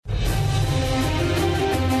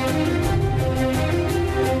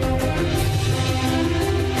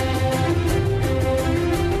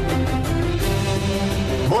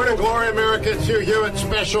Mark, it's Hugh Hewitt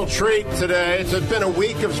special treat today. It's been a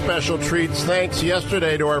week of special treats. Thanks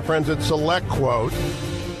yesterday to our friends at SelectQuote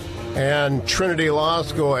and Trinity Law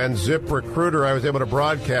School and ZipRecruiter. I was able to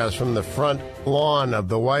broadcast from the front lawn of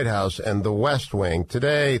the White House and the West Wing.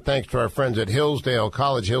 Today, thanks to our friends at Hillsdale,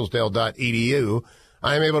 collegehillsdale.edu,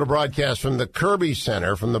 I am able to broadcast from the Kirby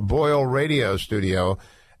Center, from the Boyle Radio Studio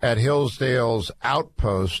at Hillsdale's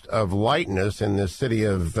outpost of lightness in the city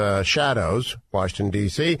of Shadows, Washington,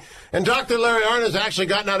 D.C. And Dr. Larry Arnn has actually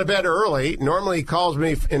gotten out of bed early. Normally he calls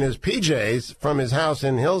me in his PJs from his house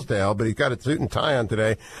in Hillsdale, but he's got a suit and tie on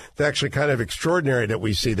today. It's actually kind of extraordinary that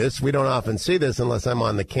we see this. We don't often see this unless I'm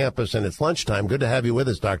on the campus and it's lunchtime. Good to have you with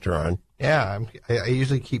us, Dr. Arnn. Yeah, I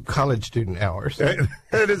usually keep college student hours. It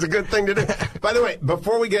is a good thing to do. By the way,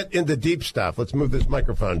 before we get into deep stuff, let's move this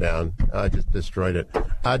microphone down. I just destroyed it.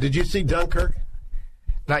 Did you see Dunkirk?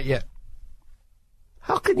 Not yet.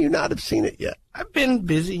 How can you not have seen it yet? I've been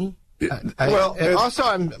busy.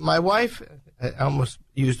 My wife, I almost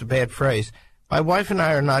used a bad phrase. My wife and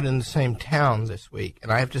I are not in the same town this week,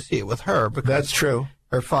 and I have to see it with her because that's true.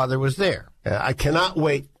 Her father was there. I cannot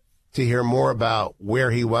wait to hear more about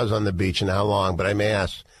where he was on the beach and how long, but I may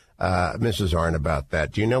ask Mrs. Arnn about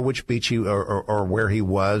that. Do you know which beach he or where he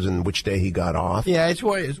was and which day he got off? Yeah, it's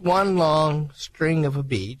one long string of a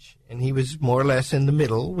beach, and he was more or less in the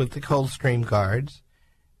middle with the Coldstream Guards,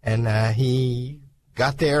 and he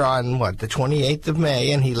got there on, the 28th of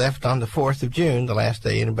May, and he left on the 4th of June, the last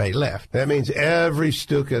day anybody left. That means every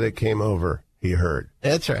Stuka that came over, he heard.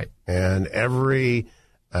 That's right. And every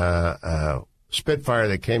Spitfire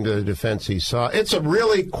that came to the defense he saw. It's a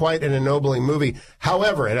really quite an ennobling movie.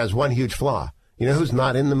 However, it has one huge flaw. You know who's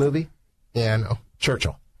not in the movie? Yeah, I know.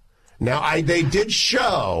 Churchill. Now, they did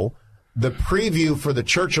show the preview for the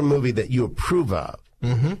Churchill movie that you approve of,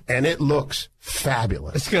 and it looks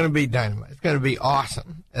fabulous. It's going to be dynamite. It's going to be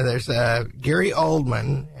awesome. There's Gary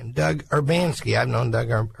Oldman and Doug Urbanski. I've known Doug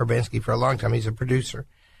Urbanski for a long time. He's a producer.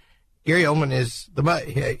 Gary Oldman is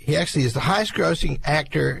he actually is the highest-grossing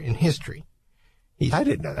actor in history. I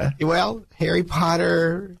didn't know that. Well, Harry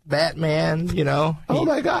Potter, Batman, Oh,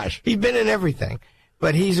 my gosh. He's been in everything.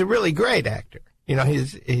 But he's a really great actor.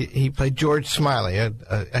 He played George Smiley,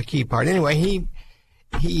 a key part. Anyway,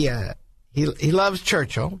 he loves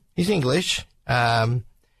Churchill. He's English. And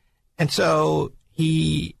so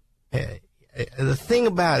the thing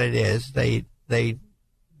about it is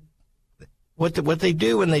what they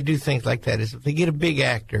do when they do things like that is if they get a big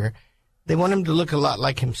actor, they want him to look a lot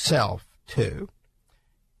like himself, too.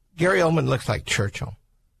 Gary Oldman looks like Churchill,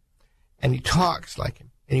 and he talks like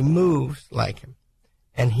him, and he moves like him,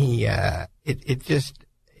 and it's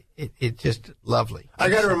just lovely. I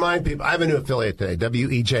got to remind people, I have a new affiliate today,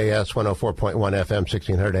 WEJS 104.1 FM,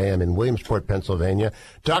 1600 AM in Williamsport, Pennsylvania.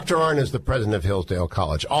 Dr. Arnn is the president of Hillsdale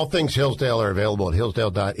College. All things Hillsdale are available at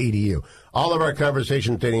hillsdale.edu. All of our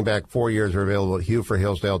conversations dating back 4 years are available at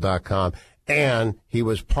hughforhillsdale.com. And he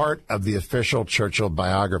was part of the official Churchill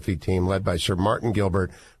biography team led by Sir Martin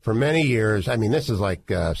Gilbert for many years. I mean, this is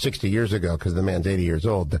like 60 years ago because the man's 80 years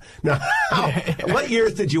old. Now, what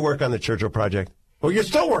years did you work on the Churchill Project? Well, you're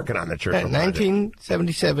still working on the Churchill Project.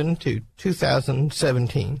 1977 to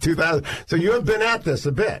 2017. 2000. So you have been at this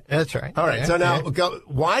a bit. That's right. All right. Yeah, so now,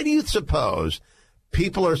 why do you suppose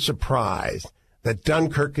people are surprised that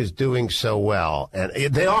Dunkirk is doing so well? And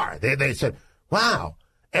they are. They said, wow.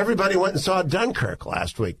 Everybody went and saw Dunkirk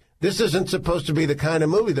last week. This isn't supposed to be the kind of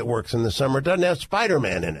movie that works in the summer. It doesn't have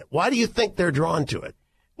Spider-Man in it. Why do you think they're drawn to it?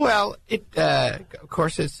 Well, of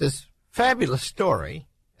course, it's this fabulous story.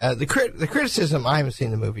 The criticism, I haven't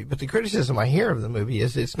seen the movie, but the criticism I hear of the movie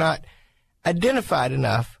is it's not identified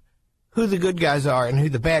enough who the good guys are and who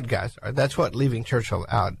the bad guys are. That's what Leaving Churchill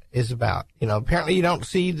Out is about. Apparently you don't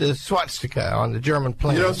see the swastika on the German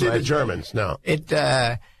planes. You don't see the Germans, no.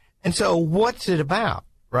 And so what's it about?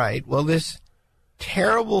 Right. Well, this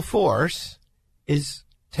terrible force is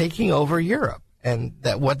taking over Europe, and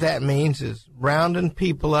what that means is rounding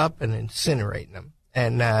people up and incinerating them.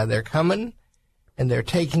 And they're coming, and they're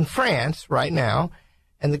taking France right now.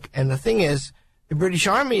 And the thing is, the British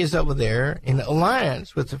Army is over there in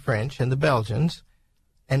alliance with the French and the Belgians.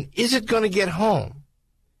 And is it going to get home?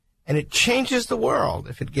 And it changes the world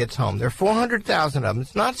if it gets home. There are 400,000 of them.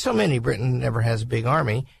 It's not so many. Britain never has a big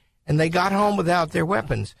army. And they got home without their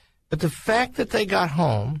weapons. But the fact that they got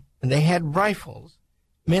home and they had rifles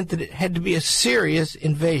meant that it had to be a serious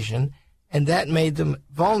invasion, and that made them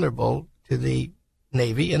vulnerable to the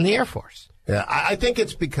Navy and the Air Force. Yeah, I think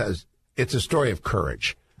it's because it's a story of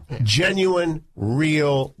courage. Genuine,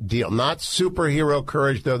 real deal. Not superhero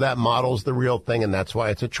courage, though that models the real thing, and that's why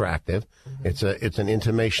it's attractive. It's an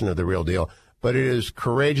intimation of the real deal. but it is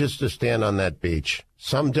courageous to stand on that beach.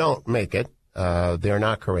 Some don't make it. They're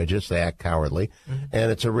not courageous. They act cowardly. Mm-hmm.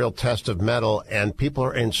 And it's a real test of mettle, and people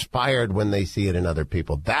are inspired when they see it in other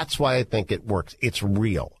people. That's why I think it works. It's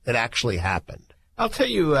real. It actually happened. I'll tell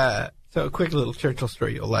you, so a quick little Churchill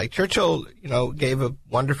story you'll like. Churchill, gave a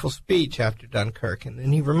wonderful speech after Dunkirk, and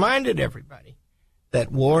then he reminded everybody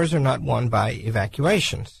that wars are not won by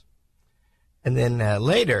evacuations. And then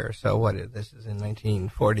later, this is in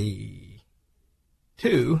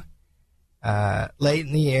 1942, late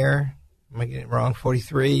in the year, am I getting it wrong,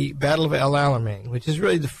 43, Battle of El Alamein, which is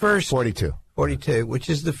really the first... 42, which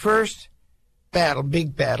is the first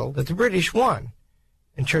big battle that the British won.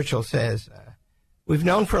 And Churchill says, we've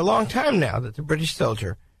known for a long time now that the British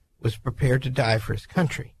soldier was prepared to die for his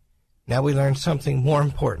country. Now we learned something more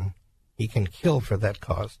important. He can kill for that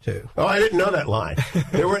cause, too. Oh, I didn't know that line.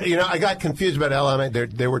 There were, I got confused about El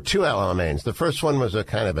Alamein. There were two El Alameins. The first one was a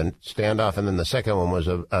kind of a standoff, and then the second one was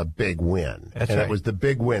a big win. That's and right. It was the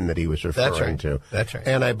big win that he was referring to. That's right.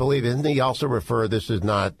 And I believe, didn't he also refer, this is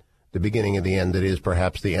not the beginning of the end, it is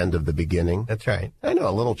perhaps the end of the beginning? That's right. I know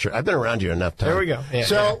a little. I've been around you enough time. There we go.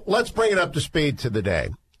 Yeah, Let's bring it up to speed to the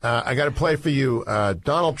day. I got to play for you.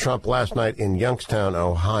 Donald Trump last night in Youngstown,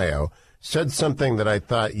 Ohio, said something that I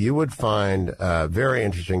thought you would find very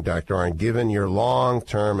interesting, Dr. Arnn, given your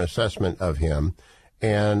long-term assessment of him.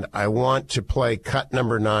 And I want to play cut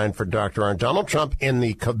number 9 for Dr. Arnn. Donald Trump in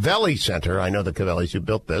the Covelli Center, I know the Covellis who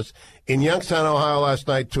built this, in Youngstown, Ohio last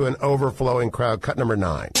night to an overflowing crowd. Cut number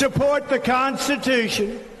 9. Support the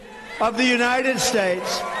Constitution of the United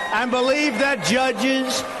States and believe that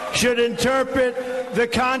judges should interpret the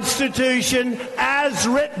Constitution as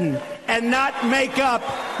written and not make up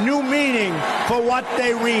new meaning for what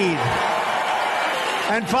they read.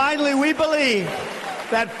 And finally, we believe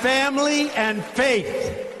that family and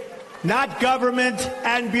faith, not government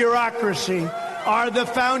and bureaucracy, are the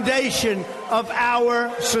foundation of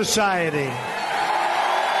our society.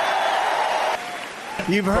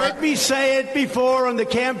 You've heard me say it before on the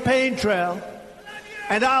campaign trail,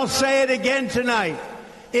 and I'll say it again tonight.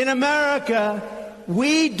 In America,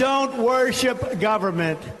 we don't worship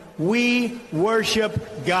government. We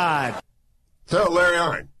worship God. So, Larry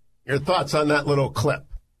Arnn, your thoughts on that little clip?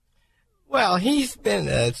 Well, he's been,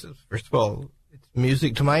 first of all, it's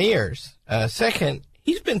music to my ears. Second,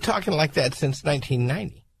 he's been talking like that since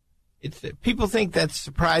 1990. People think that's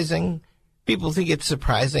surprising. People think it's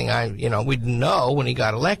surprising. We didn't know when he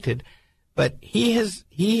got elected, but he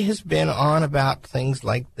has been on about things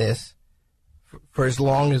like this for as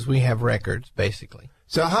long as we have records, basically.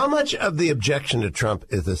 So how much of the objection to Trump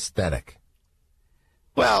is aesthetic?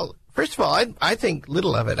 Well, first of all, I think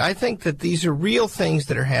little of it. I think that these are real things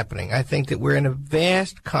that are happening. I think that we're in a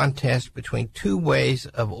vast contest between two ways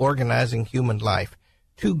of organizing human life,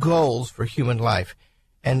 two goals for human life.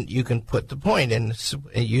 And you can put the point and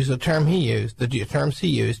use the terms he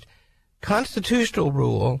used. Constitutional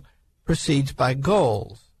rule proceeds by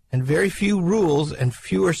goals, and very few rules and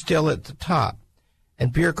fewer still at the top.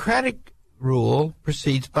 And bureaucratic rule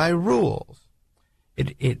proceeds by rules.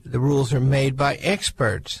 The rules are made by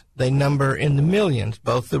experts. They number in the millions,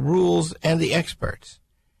 both the rules and the experts.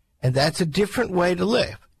 And that's a different way to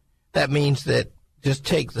live. That means that just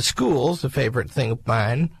take the schools, a favorite thing of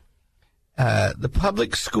mine. The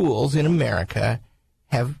public schools in America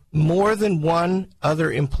have more than one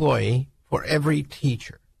other employee for every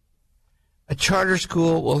teacher. A charter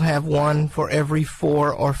school will have one for every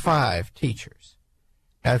 4 or 5 teachers.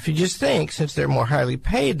 Now, if you just think, since they're more highly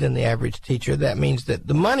paid than the average teacher, that means that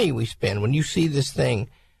the money we spend, when you see this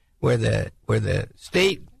thing where the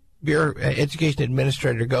state bureau education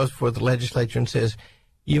administrator goes before the legislature and says,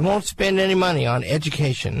 you won't spend any money on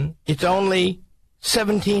education, it's only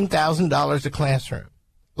 $17,000 a classroom.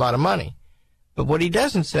 A lot of money. But what he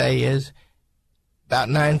doesn't say is about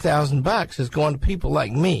 $9,000 is going to people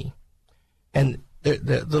like me. And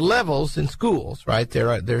the levels in schools, right?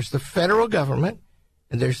 There's the federal government,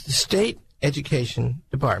 and there's the state education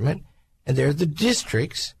department, and there are the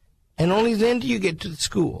districts, and only then do you get to the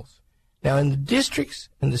schools. Now, in the districts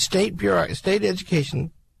and the state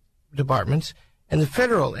education departments and the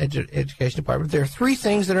federal education department, there are 3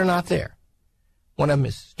 things that are not there. One of them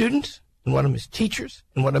is students, and one of them is teachers,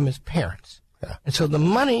 and one of them is parents. Yeah. And so the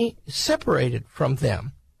money is separated from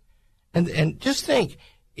them. And just think,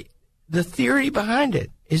 the theory behind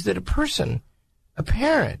it is that a parent,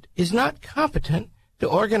 is not competent to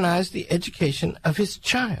organize the education of his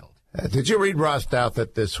child. Did you read Ross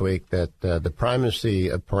Douthat this week that the primacy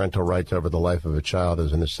of parental rights over the life of a child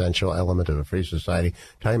is an essential element of a free society?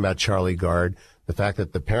 Talking about Charlie Gard, the fact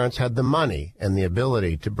that the parents had the money and the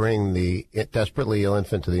ability to bring the desperately ill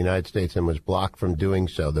infant to the United States and was blocked from doing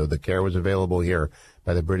so, though the care was available here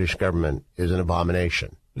by the British government, is an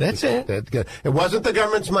abomination. That's it. It wasn't the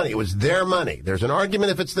government's money. It was their money. There's an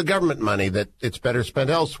argument if it's the government money that it's better spent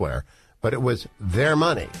elsewhere, but it was their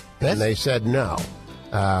money. And they said no.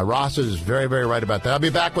 Ross is very, very right about that. I'll be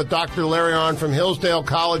back with Dr. Larry Arnn from Hillsdale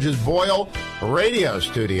College's Boyle Radio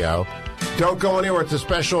Studio. Don't go anywhere. It's a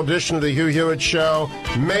special edition of the Hugh Hewitt Show,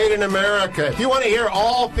 Made in America. If you want to hear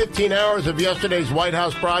all 15 hours of yesterday's White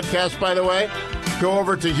House broadcast, by the way, go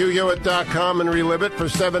over to HughHewitt.com and relive it for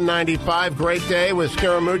 $7.95. Great day with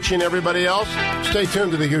Scaramucci and everybody else. Stay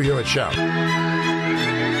tuned to the Hugh Hewitt Show.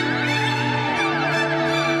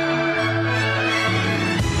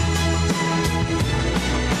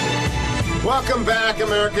 Welcome back,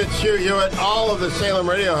 America. It's Hugh Hewitt. All of the Salem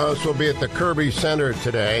radio hosts will be at the Kirby Center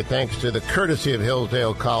today, thanks to the courtesy of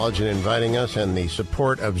Hillsdale College in inviting us and the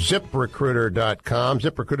support of ZipRecruiter.com,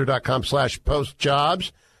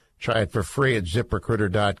 ZipRecruiter.com/postjobs. Try it for free at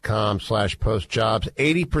ZipRecruiter.com/postjobs.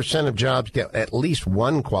 80% of jobs get at least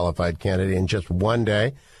one qualified candidate in just one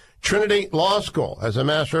day. Trinity Law School has a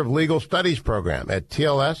Master of Legal Studies program at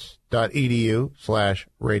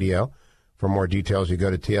tls.edu/radio. For more details, you go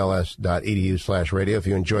to tls.edu/radio. If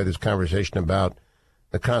you enjoy this conversation about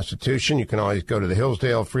the Constitution, you can always go to the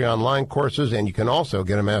Hillsdale free online courses, and you can also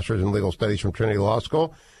get a Master's in Legal Studies from Trinity Law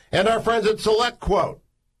School. And our friends at SelectQuote.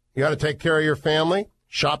 You got to take care of your family.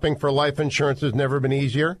 Shopping for life insurance has never been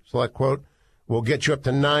easier. SelectQuote will get you up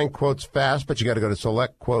to 9 quotes fast, but you got to go to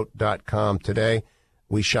SelectQuote.com today.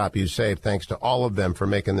 We shop, you save. Thanks to all of them for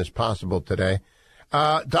making this possible today.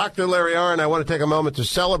 Dr. Larry Arnn, I want to take a moment to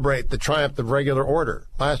celebrate the triumph of regular order.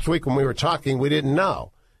 Last week when we were talking, we didn't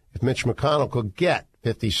know if Mitch McConnell could get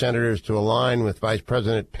 50 senators to align with Vice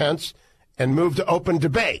President Pence and move to open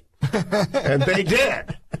debate. And they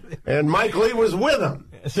did. And Mike Lee was with them.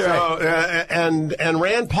 So, and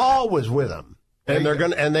Rand Paul was with them. And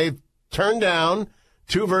they've turned down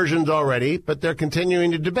 2 versions already, but they're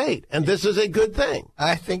continuing to debate. And this is a good thing.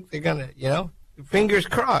 I think they're going to, fingers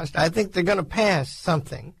crossed, I think they're going to pass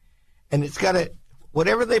something. And it's got to,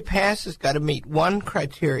 whatever they pass has got to meet one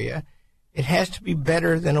criteria. It has to be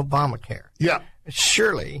better than Obamacare. Yeah.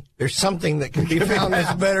 Surely there's something that can be found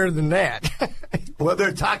that's better than that. Well,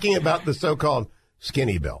 they're talking about the so-called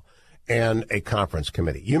skinny bill and a conference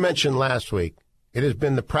committee. You mentioned last week, it has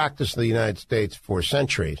been the practice of the United States for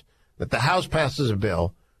centuries that the House passes a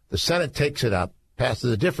bill, the Senate takes it up,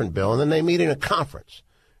 passes a different bill, and then they meet in a conference.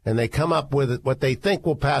 And they come up with what they think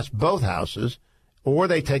will pass both houses, or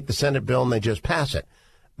they take the Senate bill and they just pass it.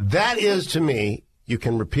 That is, to me, you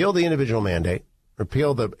can repeal the individual mandate,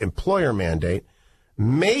 repeal the employer mandate,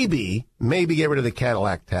 maybe get rid of the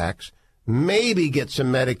Cadillac tax, maybe get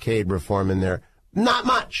some Medicaid reform in there. Not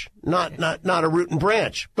much, not a root and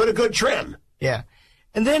branch, but a good trim. Yeah.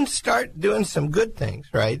 And then start doing some good things,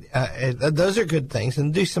 right? Those are good things,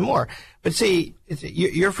 and do some more. But see,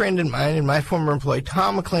 your friend and mine and my former employee,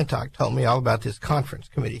 Tom McClintock, told me all about this conference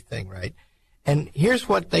committee thing, right? And here's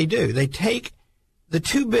what they do. They take the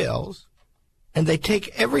 2 bills, and they take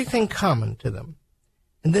everything common to them,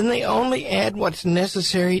 and then they only add what's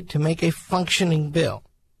necessary to make a functioning bill.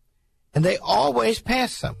 And they always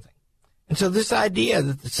pass something. And so this idea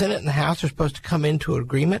that the Senate and the House are supposed to come into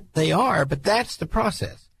agreement, they are, but that's the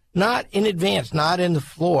process. Not in advance, not in the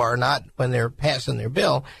floor, not when they're passing their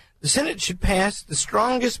bill. The Senate should pass the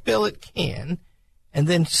strongest bill it can, and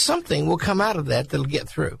then something will come out of that that'll get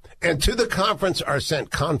through. And to the conference are sent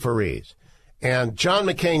conferees. And John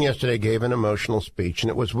McCain yesterday gave an emotional speech, and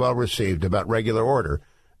it was well received, about regular order,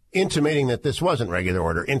 intimating that this wasn't regular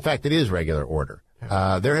order. In fact, it is regular order.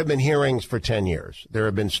 There have been hearings for 10 years. There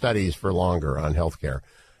have been studies for longer on health care.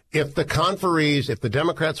 If the conferees, if the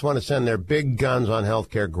Democrats want to send their big guns on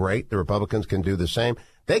health care, great. The Republicans can do the same.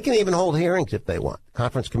 They can even hold hearings if they want. The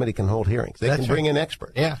conference committee can hold hearings. They can bring in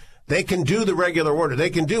experts. Yeah. They can do the regular order.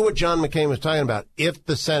 They can do what John McCain was talking about if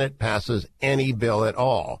the Senate passes any bill at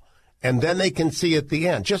all. And then they can see at the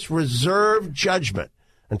end. Just reserve judgment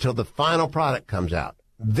until the final product comes out.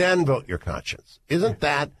 Then vote your conscience. Isn't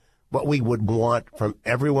that what we would want from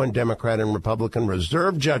everyone, Democrat and Republican?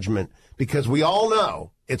 Reserve judgment, because we all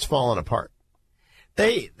know it's fallen apart.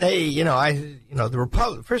 The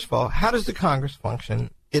Republic. First of all, how does the Congress function?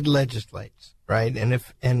 It legislates, right? And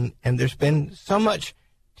there's been so much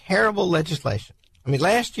terrible legislation. I mean,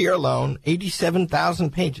 last year alone,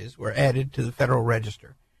 87,000 pages were added to the Federal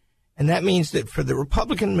Register, and that means that for the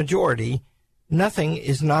Republican majority, nothing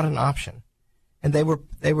is not an option. And they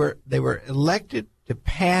were elected to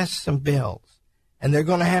pass some bills, and they're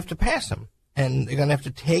going to have to pass them. And they're going to have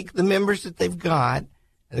to take the members that they've got, and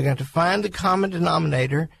they're going to have to find the common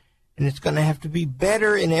denominator, and it's going to have to be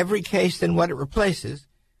better in every case than what it replaces.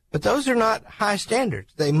 But those are not high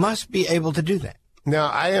standards. They must be able to do that.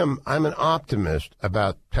 Now, I'm an optimist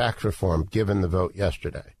about tax reform given the vote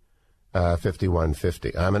yesterday,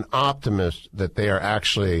 51-50. I'm an optimist that they are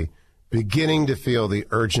actually beginning to feel the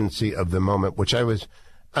urgency of the moment, which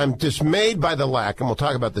I'm dismayed by the lack, and we'll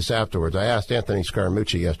talk about this afterwards. I asked Anthony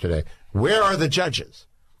Scaramucci yesterday, where are the judges?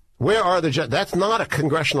 Where are the judges? That's not a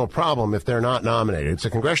congressional problem if they're not nominated. It's a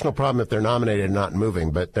congressional problem if they're nominated and not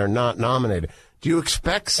moving, but they're not nominated. Do you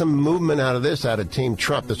expect some movement out of Team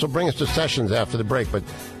Trump? This will bring us to Sessions after the break, but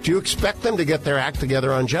do you expect them to get their act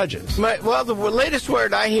together on judges? Well, the latest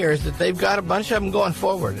word I hear is that they've got a bunch of them going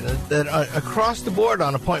forward, and that across the board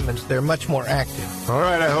on appointments, they're much more active. All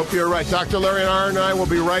right, I hope you're right. Dr. Larry Arnn and I will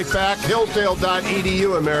be right back.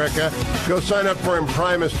 Hillsdale.edu, America. Go sign up for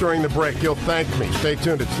Imprimis during the break. You'll thank me. Stay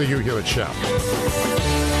tuned. It's the Hugh Hewitt Show.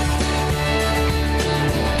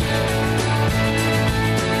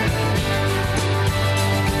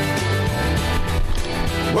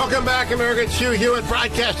 Welcome back, America. It's Hugh Hewitt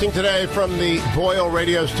broadcasting today from the Boyle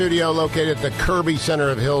Radio Studio located at the Kirby Center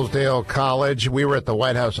of Hillsdale College. We were at the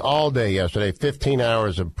White House all day yesterday, 15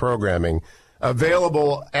 hours of programming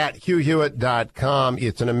available at HughHewitt.com.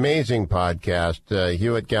 It's an amazing podcast.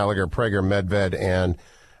 Hewitt, Gallagher, Prager, Medved, and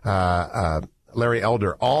Larry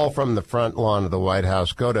Elder, all from the front lawn of the White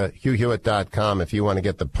House. Go to HughHewitt.com if you want to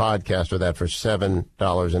get the podcast of that for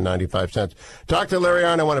 $7.95. Dr. Larry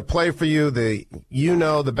Arnn, I want to play for you the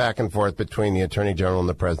back and forth between the Attorney General and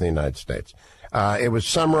the President of the United States. It was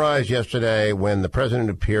summarized yesterday when the President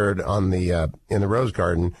appeared on the in the Rose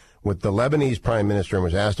Garden with the Lebanese Prime Minister and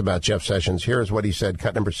was asked about Jeff Sessions. Here's what he said,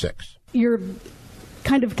 cut number 6. Your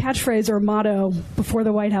kind of catchphrase or motto before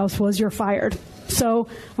the White House was, "You're fired." So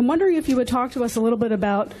I'm wondering if you would talk to us a little bit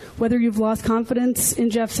about whether you've lost confidence in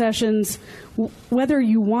Jeff Sessions, whether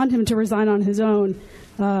you want him to resign on his own,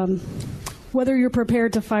 whether you're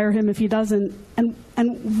prepared to fire him if he doesn't,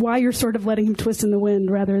 and why you're sort of letting him twist in the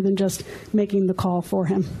wind rather than just making the call for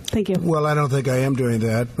him. Thank you. Well, I don't think I am doing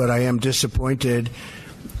that, but I am disappointed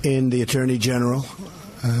in the Attorney General.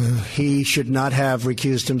 He should not have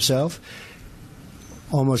recused himself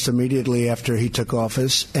almost immediately after he took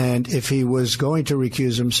office. And if he was going to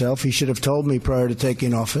recuse himself, he should have told me prior to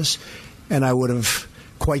taking office, and I would have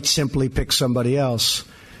quite simply picked somebody else.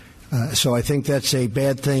 So I think that's a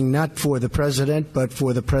bad thing, not for the president, but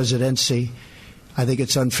for the presidency. I think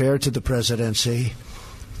it's unfair to the presidency,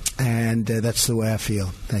 and that's the way I feel.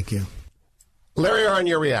 Thank you. Larry Arnn,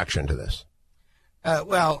 your reaction to this?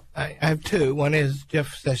 Well, I have two. One is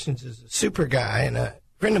Jeff Sessions is a super guy and a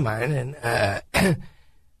friend of mine, and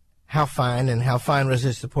how fine was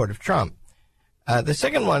his support of Trump. The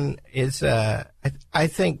second one is I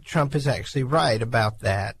think Trump is actually right about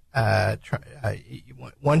that.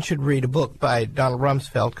 One should read a book by Donald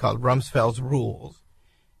Rumsfeld called Rumsfeld's Rules.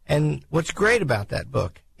 And what's great about that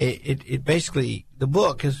book, it basically, the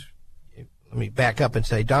book is, let me back up and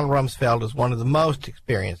say, Donald Rumsfeld is one of the most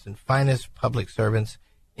experienced and finest public servants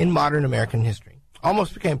in modern American history.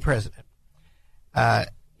 Almost became president.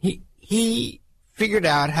 He figured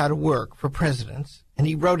out how to work for presidents, and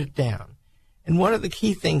he wrote it down. And one of the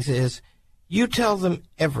key things is you tell them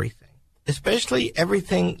everything, especially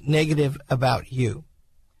everything negative about you,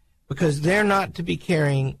 because they're not to be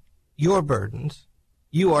carrying your burdens.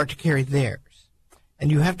 You are to carry theirs.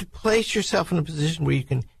 And you have to place yourself in a position where you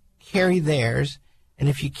can carry theirs, and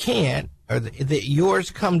if you can't, or that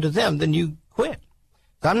yours come to them, then you quit.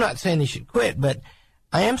 So I'm not saying he should quit, but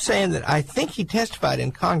I am saying that I think he testified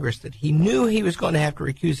in Congress that he knew he was going to have to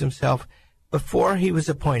recuse himself before he was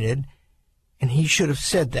appointed, and he should have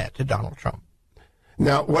said that to Donald Trump.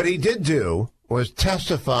 Now, what he did do was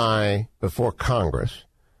testify before Congress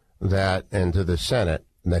and to the Senate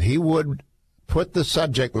that he would put the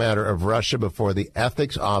subject matter of Russia before the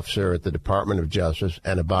ethics officer at the Department of Justice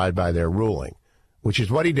and abide by their ruling, which is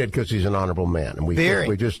what he did because he's an honorable man, and we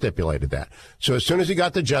just stipulated that. So as soon as he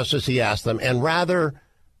got to justice, he asked them, and rather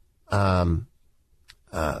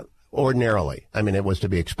ordinarily, I mean, it was to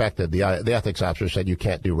be expected, the ethics officer said you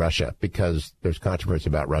can't do Russia because there's controversy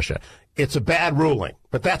about Russia. It's a bad ruling,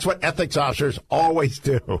 but that's what ethics officers always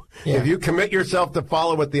do. Yeah. If you commit yourself to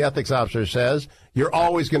follow what the ethics officer says, you're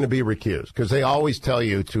always going to be recused because they always tell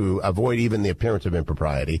you to avoid even the appearance of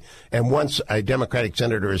impropriety. And once a Democratic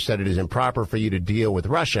senator has said it is improper for you to deal with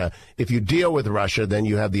Russia, if you deal with Russia, then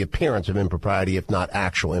you have the appearance of impropriety, if not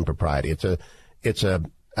actual impropriety. It's a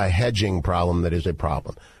a hedging problem that is a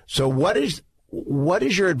problem. So what is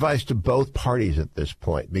your advice to both parties at this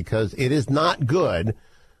point? Because it is not good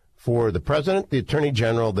for the president, the attorney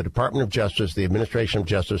general, the Department of Justice, the administration of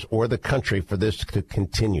justice, or the country for this to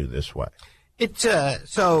continue this way. It's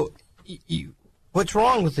what's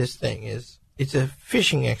wrong with this thing is it's a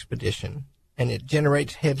fishing expedition, and it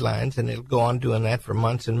generates headlines, and it'll go on doing that for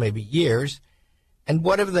months and maybe years. And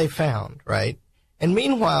what have they found, right? And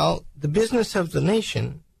meanwhile, the business of the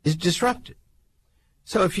nation is disrupted.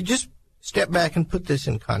 So if you just step back and put this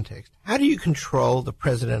in context, how do you control the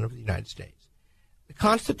president of the United States? The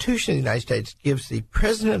Constitution of the United States gives the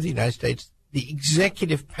president of the United States the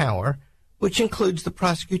executive power, which includes the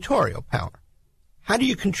prosecutorial power. How do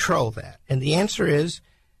you control that? And the answer is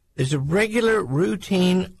there's a regular,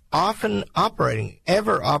 routine, often operating,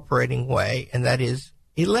 ever operating way, and that is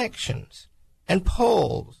elections and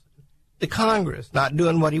polls. The Congress not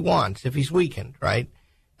doing what he wants if he's weakened, right?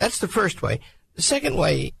 That's the first way. The second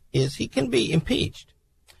way is he can be impeached.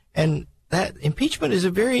 And that impeachment is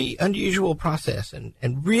a very unusual process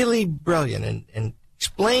and really brilliant and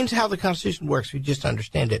explains how the Constitution works if you just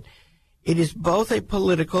understand it. It is both a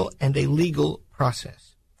political and a legal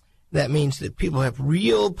process. That means that people have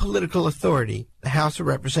real political authority. The House of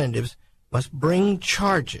Representatives must bring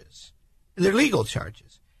charges. They're legal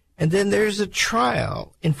charges. And then there's a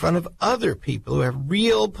trial in front of other people who have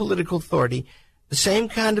real political authority, the same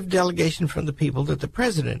kind of delegation from the people that the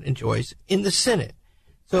president enjoys in the Senate.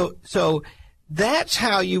 So that's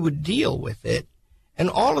how you would deal with it. And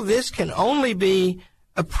all of this can only be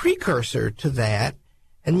a precursor to that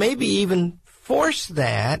and maybe even force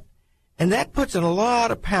that. And that puts a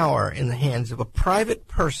lot of power in the hands of a private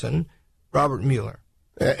person, Robert Mueller.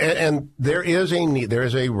 And there is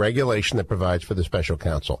a regulation that provides for the special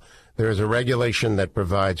counsel. There is a regulation that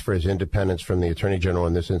provides for his independence from the attorney general,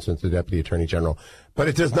 in this instance, the deputy attorney general. But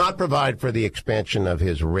it does not provide for the expansion of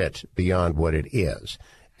his writ beyond what it is.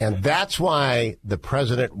 And that's why the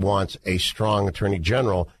president wants a strong attorney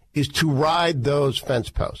general, is to ride those fence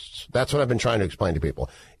posts. That's what I've been trying to explain to people,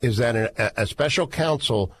 is that a special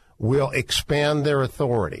counsel will expand their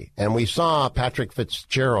authority. And we saw Patrick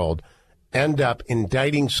Fitzgerald end up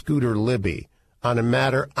indicting Scooter Libby on a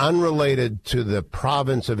matter unrelated to the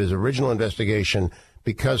province of his original investigation,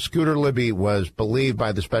 because Scooter Libby was believed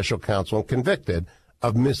by the special counsel and convicted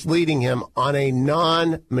of misleading him on a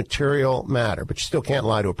non-material matter, but you still can't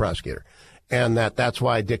lie to a prosecutor. And that's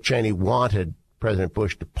why Dick Cheney wanted President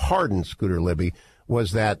Bush to pardon Scooter Libby,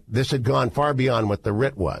 was that this had gone far beyond what the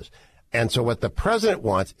writ was. And so what the president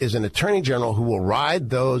wants is an attorney general who will ride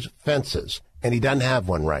those fences, and he doesn't have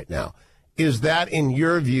one right now. Is that, in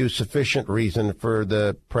your view, sufficient reason for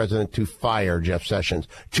the president to fire Jeff Sessions,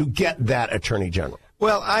 to get that attorney general?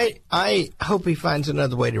 Well, I hope he finds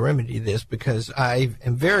another way to remedy this, because I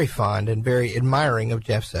am very fond and very admiring of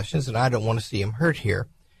Jeff Sessions, and I don't want to see him hurt here.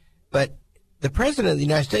 But the president of the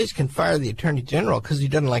United States can fire the attorney general because he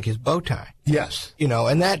doesn't like his bow tie. Yes. You know,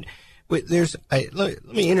 and that let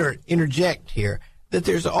me interject here, that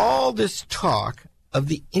there's all this talk of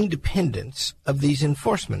the independence of these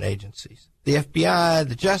enforcement agencies, the FBI,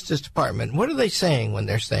 the Justice Department. What are they saying when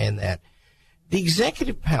they're saying that? The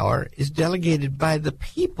executive power is delegated by the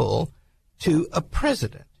people to a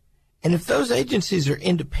president. And if those agencies are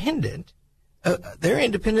independent, they're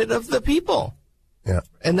independent of the people. Yeah.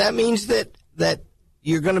 And that means that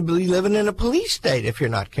you're going to be living in a police state if you're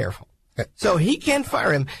not careful. So he can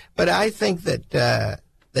fire him, but I think that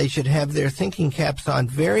they should have their thinking caps on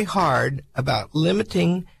very hard about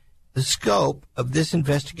limiting the scope of this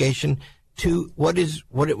investigation to what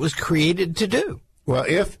it was created to do. Well,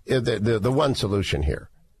 if the one solution here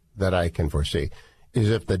that I can foresee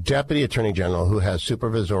is if the deputy attorney general, who has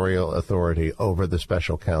supervisorial authority over the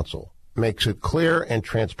special counsel, makes it clear and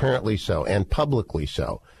transparently so and publicly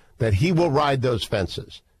so that he will ride those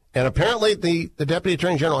fences. And apparently the deputy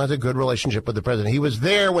attorney general has a good relationship with the president. He was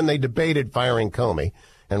there when they debated firing Comey.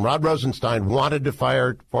 And Rod Rosenstein wanted to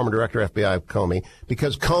fire former director FBI Comey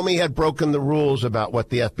because Comey had broken the rules about what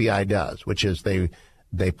the FBI does, which is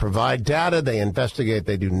they provide data, they investigate,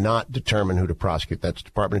 they do not determine who to prosecute. That's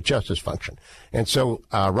Department of Justice function. And so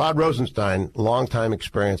Rod Rosenstein, longtime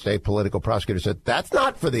experienced apolitical prosecutor, said, that's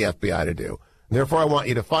not for the FBI to do. Therefore, I want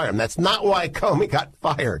you to fire him. That's not why Comey got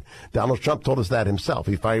fired. Donald Trump told us that himself.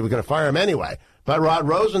 He was going to fire him anyway. But Rod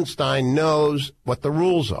Rosenstein knows what the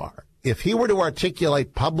rules are. If he were to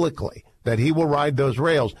articulate publicly that he will ride those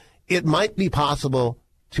rails, it might be possible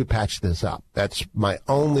to patch this up. That's my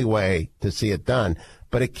only way to see it done.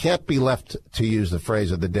 But it can't be left, to use the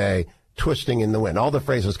phrase of the day, twisting in the wind. All the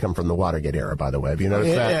phrases come from the Watergate era, by the way. Have you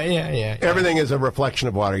noticed that? Yeah. Everything is a reflection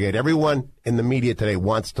of Watergate. Everyone in the media today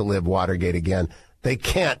wants to live Watergate again. They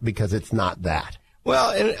can't because it's not that.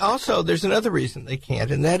 Well, and also there's another reason they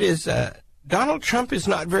can't, and that is Donald Trump is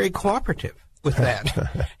not very cooperative with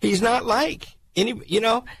that. He's not like any,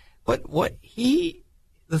 the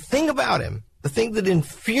thing about him, the thing that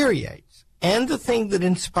infuriates and the thing that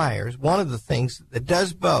inspires, one of the things that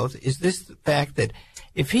does both is this fact that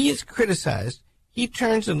if he is criticized, he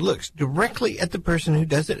turns and looks directly at the person who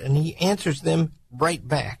does it, and he answers them right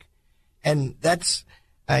back. And that's,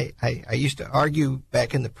 I used to argue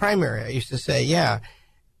back in the primary. I used to say, if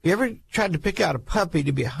you ever tried to pick out a puppy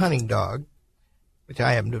to be a hunting dog, which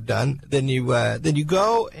I happen to have done, then you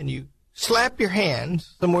go and you slap your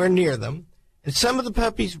hands somewhere near them, and some of the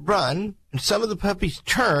puppies run, and some of the puppies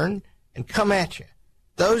turn and come at you.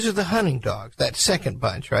 Those are the hunting dogs, that second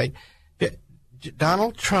bunch, right?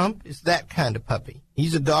 Donald Trump is that kind of puppy.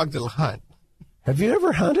 He's a dog that'll hunt. Have you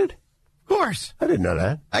ever hunted? Of course. I didn't know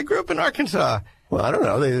that. I grew up in Arkansas. Well, I don't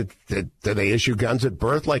know. Do they issue guns at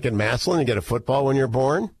birth like in Massillon? You get a football when you're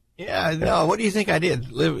born? Yeah, no. What do you think I did?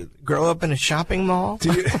 Grow up in a shopping mall?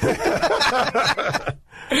 I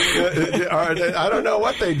don't know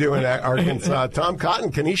what they do in Arkansas. Tom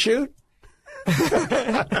Cotton, can he shoot?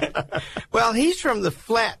 Well, he's from the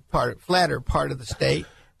flatter part of the state.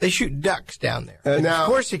 They shoot ducks down there. Of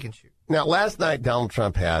course he can shoot. Now, last night, Donald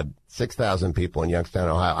Trump had 6,000 people in Youngstown,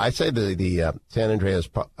 Ohio. I say the San Andreas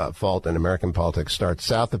fault in American politics starts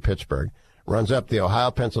south of Pittsburgh, runs up the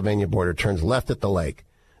Ohio-Pennsylvania border, turns left at the lake,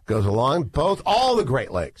 goes along all the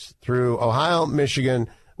Great Lakes, through Ohio, Michigan,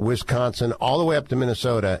 Wisconsin, all the way up to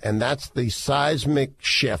Minnesota, and that's the seismic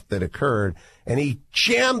shift that occurred, and he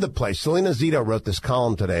jammed the place. Selena Zito wrote this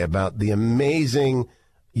column today about the amazing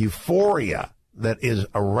euphoria that is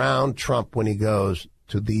around Trump when he goes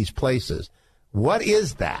to these places. What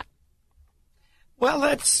is that? Well,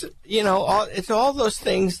 that's, it's all those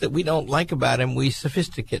things that we don't like about him, we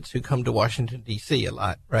sophisticates who come to Washington, D.C. a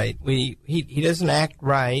lot, right? He doesn't act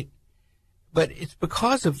right, but it's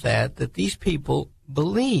because of that these people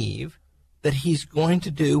believe that he's going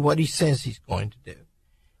to do what he says he's going to do.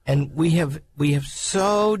 And we have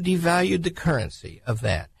so devalued the currency of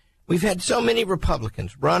that. We've had so many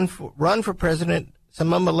Republicans run for president,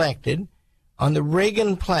 some of them elected, on the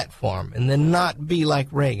Reagan platform, and then not be like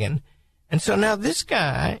Reagan. And so now this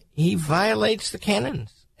guy, he violates the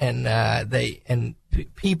canons, and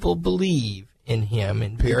people believe in him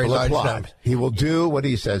in very large numbers. He will do what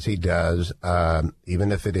he says he does,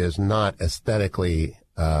 even if it is not aesthetically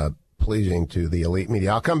pleasing to the elite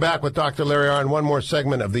media. I'll come back with Dr. Larry R. in one more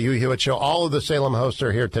segment of the Hugh Hewitt Show. All of the Salem hosts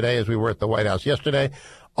are here today, as we were at the White House yesterday.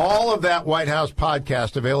 All of that White House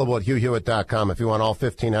podcast available at HughHewitt.com if you want all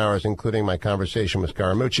 15 hours, including my conversation with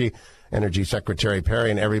Scaramucci, Energy Secretary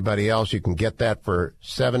Perry, and everybody else. You can get that for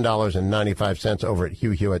 $7.95 over at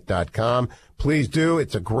HughHewitt.com. Please do.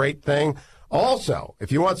 It's a great thing. Also,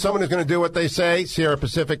 if you want someone who's going to do what they say, Sierra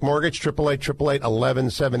Pacific Mortgage,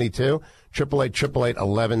 888-888-1172.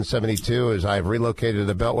 888-888-1172. As I've relocated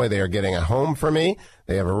to the Beltway, they are getting a home for me.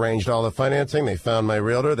 They have arranged all the financing. They found my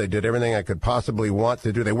realtor. They did everything I could possibly want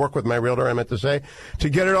to do. They work with my realtor, I meant to say, to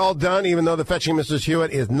get it all done, even though the fetching Mrs.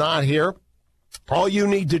 Hewitt is not here. All you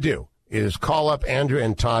need to do is call up Andrew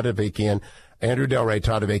and Todd Avakian, Andrew Del Rey,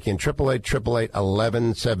 Todd Avakian,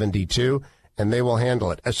 888-888-1172. And they will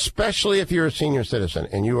handle it, especially if you're a senior citizen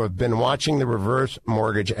and you have been watching the reverse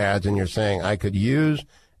mortgage ads and you're saying, I could use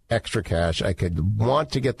extra cash. I could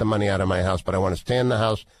want to get the money out of my house, but I want to stay in the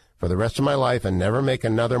house for the rest of my life and never make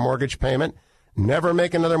another mortgage payment. Never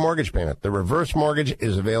make another mortgage payment. The reverse mortgage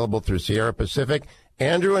is available through Sierra Pacific.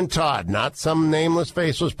 Andrew and Todd, not some nameless,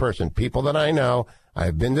 faceless person, people that I know.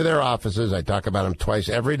 I've been to their offices. I talk about them twice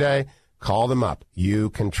every day. Call them up.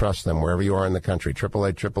 You can trust them wherever you are in the country.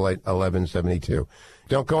 888-888-1172.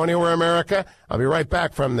 Don't go anywhere, America. I'll be right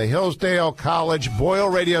back from the Hillsdale College Boyle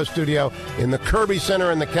Radio Studio in the Kirby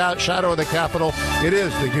Center in the shadow of the Capitol. It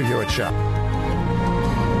is the Hugh Hewitt Show.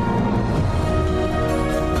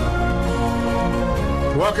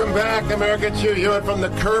 Welcome back, America. It's Hugh Hewitt from the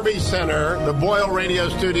Kirby Center, the Boyle Radio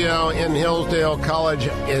Studio in Hillsdale College.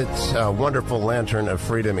 It's a wonderful lantern of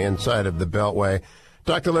freedom inside of the Beltway.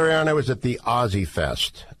 Dr. Larry Arnn was at the Aussie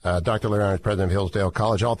Fest. Dr. Larry Arnn is president of Hillsdale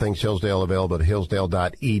College. All things Hillsdale available at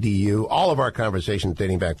hillsdale.edu. All of our conversations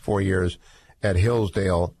dating back 4 years at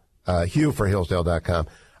Hillsdale, HughforHillsdale.com.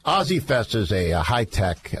 Aussie Fest is a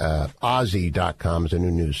high-tech, Aussie.com is a new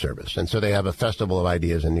news service. And so they have a festival of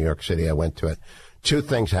ideas in New York City. I went to it. Two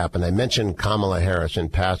things happened. I mentioned Kamala Harris in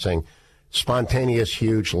passing. Spontaneous,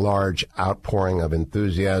 huge, large outpouring of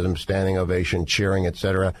enthusiasm, standing ovation, cheering,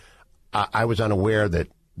 etc. I was unaware that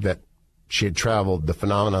she had traveled, the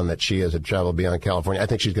phenomenon that she has had traveled beyond California. I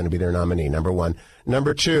think she's going to be their nominee, number one.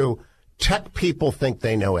 Number two, tech people think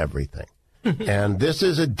they know everything. And this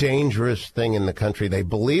is a dangerous thing in the country. They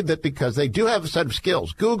believe that because they do have a set of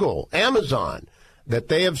skills, Google, Amazon, that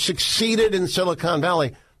they have succeeded in Silicon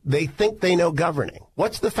Valley, they think they know governing.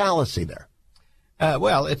 What's the fallacy there?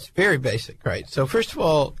 Well, it's very basic, right? So first of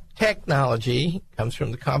all, technology comes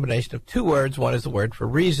from the combination of two words. One is the word for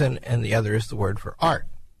reason, and the other is the word for art,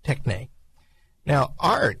 techne. Now,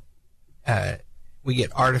 art, we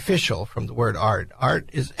get artificial from the word art. Art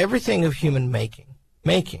is everything of human making.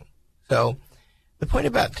 So the point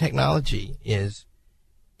about technology is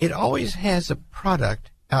it always has a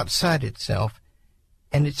product outside itself,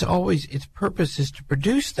 and its purpose is to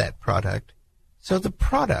produce that product, so the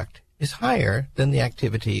product is higher than the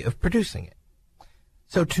activity of producing it.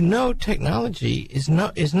 So to know technology is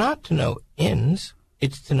not to know ends,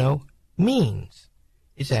 it's to know means.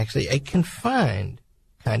 It's actually a confined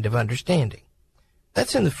kind of understanding.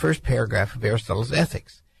 That's in the first paragraph of Aristotle's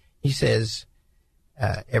Ethics. He says,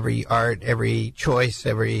 every art, every choice,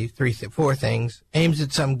 every four things aims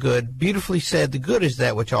at some good. Beautifully said, the good is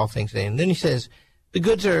that which all things aim. And then he says, the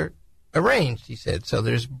goods are arranged, he said. So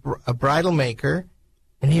there's a bridle maker,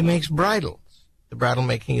 and he makes bridles. The bridle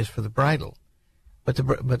making is for the bridle. But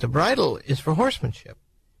the bridle is for horsemanship.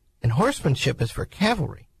 And horsemanship is for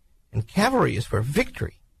cavalry. And cavalry is for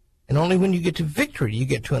victory. And only when you get to victory, you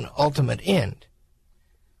get to an ultimate end.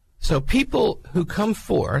 So people who come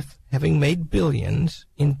forth, having made billions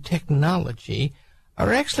in technology,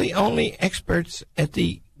 are actually only experts at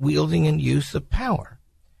the wielding and use of power.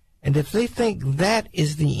 And if they think that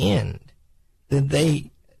is the end, then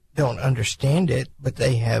they don't understand it, but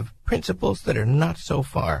they have principles that are not so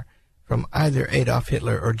far from either Adolf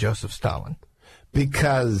Hitler or Joseph Stalin.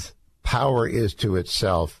 Because power is to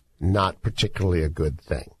itself not particularly a good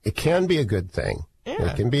thing. It can be a good thing.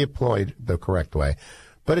 Yeah. It can be employed the correct way.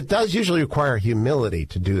 But it does usually require humility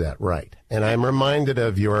to do that right. And I'm reminded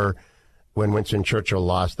of when Winston Churchill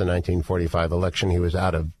lost the 1945 election, he was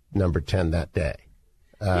out of number 10 that day.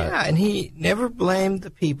 Yeah, and he never blamed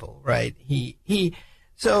the people, right?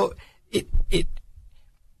 So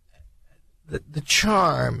the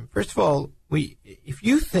charm, first of all, if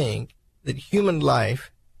you think that human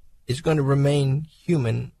life is going to remain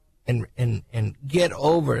human and get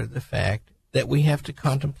over the fact that we have to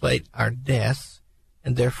contemplate our deaths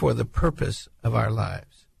and therefore the purpose of our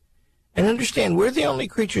lives, and understand we're the only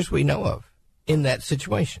creatures we know of in that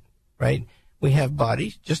situation, right? We have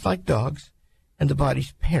bodies just like dogs, and the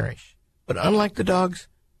bodies perish. But unlike the dogs,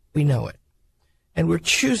 we know it. And we're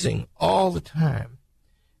choosing all the time.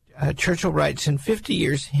 Churchill writes, in 50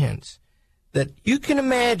 years hence, that you can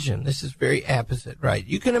imagine, this is very apposite, right?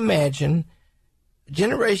 You can imagine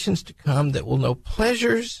generations to come that will know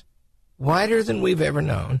pleasures wider than we've ever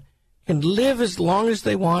known, can live as long as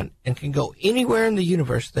they want, and can go anywhere in the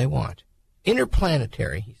universe they want.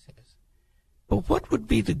 Interplanetary, he says. But what would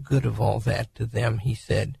be the good of all that to them, he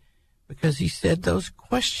said, because he said those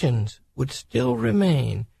questions would still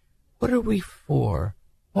remain. What are we for?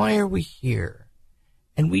 Why are we here?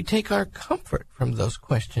 And we take our comfort from those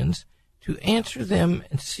questions. To answer them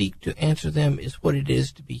and seek to answer them is what it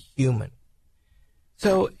is to be human.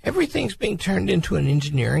 So everything's being turned into an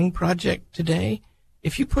engineering project today.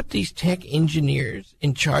 If you put these tech engineers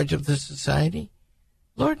in charge of the society,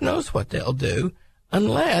 Lord knows what they'll do,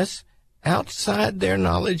 unless outside their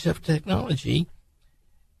knowledge of technology,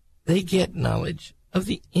 they get knowledge of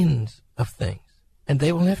the ends of things. And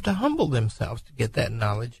they will have to humble themselves to get that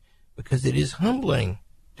knowledge, because it is humbling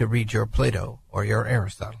to read your Plato or your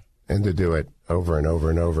Aristotle. And to do it over and over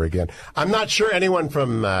and over again. I'm not sure anyone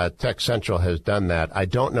from Tech Central has done that. I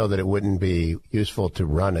don't know that it wouldn't be useful to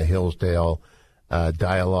run a Hillsdale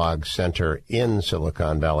dialogue center in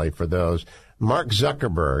Silicon Valley for those. Mark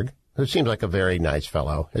Zuckerberg, who seems like a very nice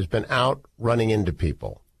fellow, has been out running into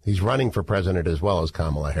people. He's running for president as well as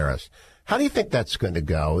Kamala Harris. How do you think that's going to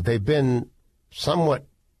go? They've been somewhat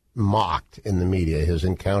mocked in the media, his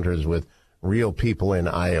encounters with real people in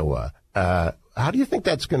Iowa. How do you think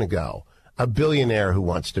that's going to go? A billionaire who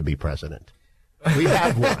wants to be president. We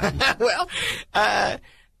have one. Well,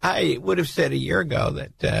 I would have said a year ago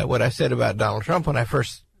that what I said about Donald Trump when I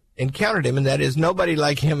first encountered him, and that is nobody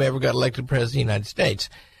like him ever got elected president of the United States.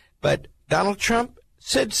 But Donald Trump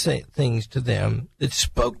said things to them that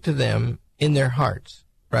spoke to them in their hearts,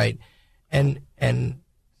 right? And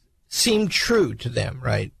seemed true to them,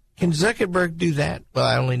 right? Can Zuckerberg do that? Well,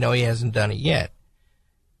 I only know he hasn't done it yet.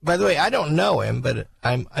 By the way, I don't know him, but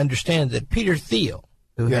I understand that Peter Thiel,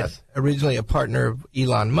 who is originally a partner of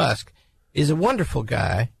Elon Musk, is a wonderful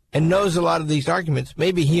guy, and knows a lot of these arguments,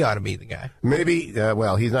 maybe he ought to be the guy. Maybe,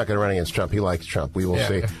 well, he's not going to run against Trump. He likes Trump. We will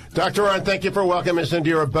see. Yeah. Dr. Arnn, thank you for welcoming us into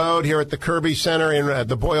your abode here at the Kirby Center in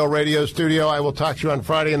the Boyle Radio Studio. I will talk to you on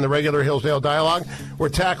Friday in the regular Hillsdale Dialogue. We're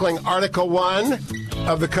tackling Article 1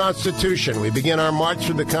 of the Constitution. We begin our march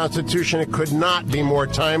through the Constitution. It could not be more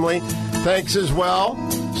timely. Thanks as well,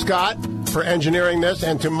 Scott, for engineering this,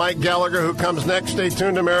 and to Mike Gallagher, who comes next. Stay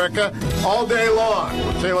tuned, America, all day long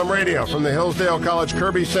with Salem Radio from the Hillsdale College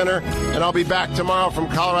Kirby Center, and I'll be back tomorrow from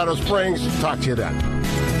Colorado Springs. Talk to you then.